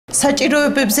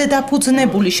საჭიროებებზე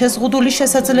დაფუძნებული შეზღუდული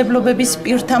შესაძლებლობების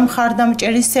პირთა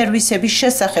მხარდამჭერი სერვისების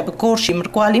შესახებ გორში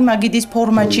მრგვალი მაგიდის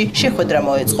ფორმატში შეხვედრა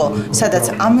მოეწყო, სადაც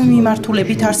ამ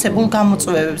მიმართულებით არსებულ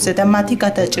გამოწვევებზე და მათი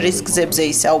გადაჭრის გზებზე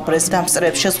ისაუბრეს.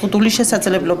 დამსწრებს შეზღუდული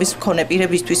შესაძლებლობის მქონე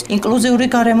პირებისთვის ინკლუზიური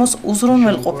გარემოს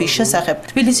უზრუნველყოფის შესახებ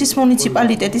თბილისის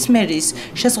მუნიციპალიტეტის მერის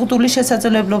შეზღუდული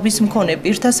შესაძლებლობის მქონე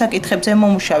პირთა საკითხებზე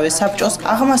მომუშავე საბჭოს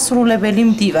აღმასრულებელი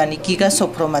მდივანი გიგა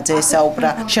სოფრომაძე ესაუბრა.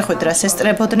 შეხვედრას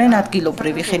ესწრებოდნენ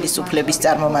ადგილობრივი ხელისუფლების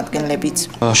წარმომადგენლებიც.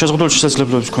 შეზღუდული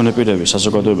შესაძლებლობების მქონე პირები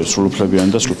საზოგადოების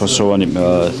სრულუფლებიანი და სრულფასოვანი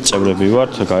წევრები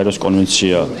ვართ. გაეროს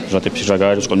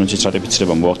კონვენციის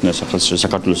რატიფიცირება მოახდინა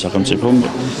საქართველოს სახელმწიფომ,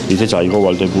 ისიც აიღო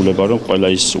ვალდებულება, რომ ყველა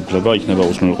ის უფლება იქნება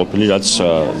უზრუნველყოფილი, რაც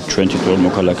ჩვენ თითოეულ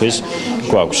მოქალაქეს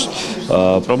გვაქვს.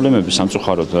 პრობლემები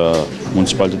სამწუხაროდ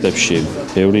მუნიციპალიტეტებში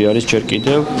ბევრი არის ჯერ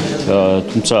კიდევ,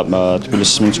 თუმცა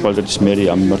თბილისის მუნიციპალიტეტის მერი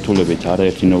ამ მიმართულებით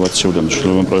არაერთ ინოვაციურ და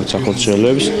მნიშვნელოვან პროექტს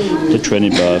ახორციელებს და ჩვენი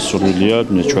სურვილია,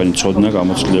 ჩვენი ცოდნა,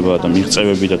 გამოცდილება და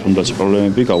მიღწევები და თუნდაც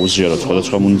პრობლემები გაუზიაროთ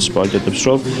სხვადასხვა მუნიციპალიტეტებს,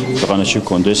 რომ ქვეყანაში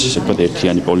გქონდეს ესე ვთქვათ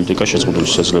ერთიანი პოლიტიკა შეზღუდული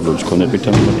შესაძლებლობების მქონე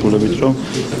პირთა მიმართულებით, რომ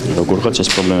როგორღაც ეს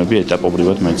პრობლემები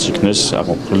ეტაპობრივად მაინც იქნეს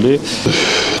აღმოფხვრილი.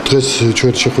 დღეს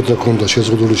ჩვენ შეხვედრა გქონდა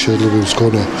შეზღუდული შესაძლებლობების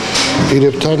მქონე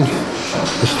პირებთან.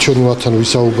 ჩვენ მათთან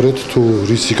ვისაუბრეთ თუ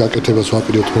რისი გაკეთებას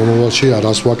ვაპირებთ მომავალში,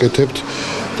 რას ვაკეთებთ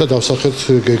და დავსახეთ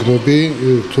გეგმები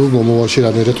თუ მომავალში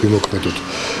რანაირად ვიმოქმედოთ.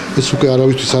 ეს უკვე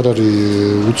არავისთვის არ არის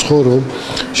უცხო, რომ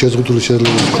შეზღუდული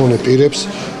შესაძლებლობების მქონე პირებს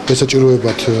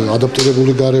ესაჭიროებათ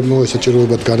ადაპტირებული გარემო,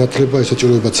 ესაჭიროებათ განათლება,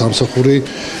 ესაჭიროებათ სამსახური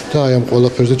და აი ამ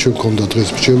ყველაფერზე ჩვენ გქონდა დღეს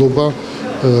მსჯელობა,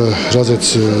 რაზეც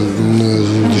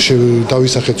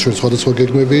დავისახეთ ჩვენ სხვადასხვა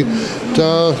გეგმები და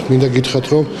მინდა გითხრათ,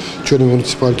 რომ ჩვენი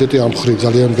მუნიციპალიტეტი ამ მხრივ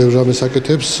ძალიან ბევრ რამეს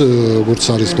აკეთებს, როგორც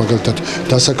არის მაგალითად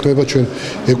დასაქმება, ჩვენ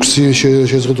 6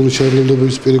 შეზღუდული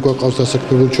შესაძლებლობების პირი გვაყავს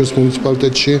დასაქმებული ჩვენს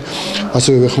მუნიციპალიტეტში,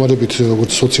 ასევე ვეხმარებით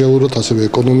როგორც სოციალურად, ასევე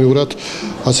ეკონომიურად,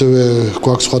 ასევე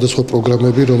გვაქვს სხვადასხვა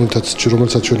პროგრამები, რომელთაც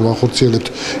ჩვენ ვახორციელებთ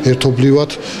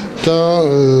ერთობლივად და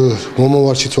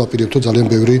მომავალშიც ვაპირებთ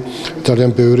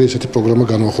ძალიან ბევრი ესეთი პროგრამა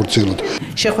განვახორციელოთ.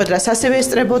 შეხვედრას ასევე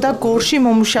ესწრებოდა გორში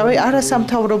მომუშავე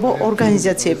არასამთავრობო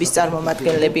ორგანიზაციების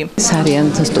წარმომადგენლები. არიან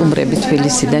სტუმრები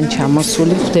თბილისიდან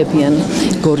ჩამოსული, ხვდებიან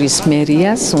გორის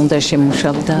მერიას, უნდა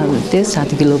შემუშავდეს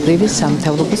ადგილობრივი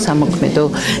სამთავრობო სამოქმედო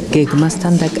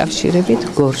გეგმასთან დაკავშირებით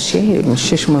გორში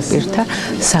შეშმოპირთა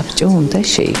საბჭო უნდა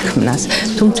შეიქმნას.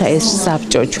 თუმცა ეს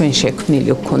საბჭო ჩვენ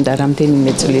შექმნილი გვქონდა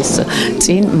რამდენიმე წლის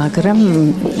წინ, მაგრამ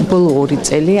ბოლო 2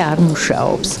 წელი არ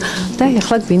მუშაობს და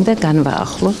ეხლა გვინდა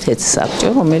განვაახლოთ ეს საბჭო,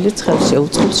 რომელიც ხელს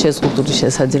შეუწყობს შეზღუდული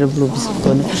შესაძლებლობის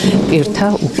მქონე პირთა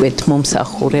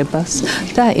უკეთმომსახურებას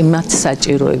და იმათ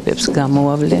საჭიროებებს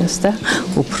გამოავლენს და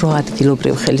უფრო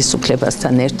ადგილობრივ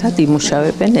ხელისუფლებასთან ერთად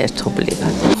იმუშავებენ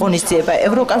ერთობლივად. ღონისძიება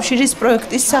ევროკავშირის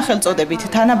პროექტის სახელწოდებით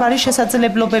თანაბარი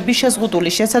შესაძლებლობები შეზღუდული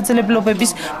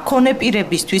შესაძლებლობების მქონე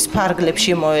პირებისთვის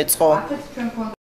ფარგლებში მოეწყო.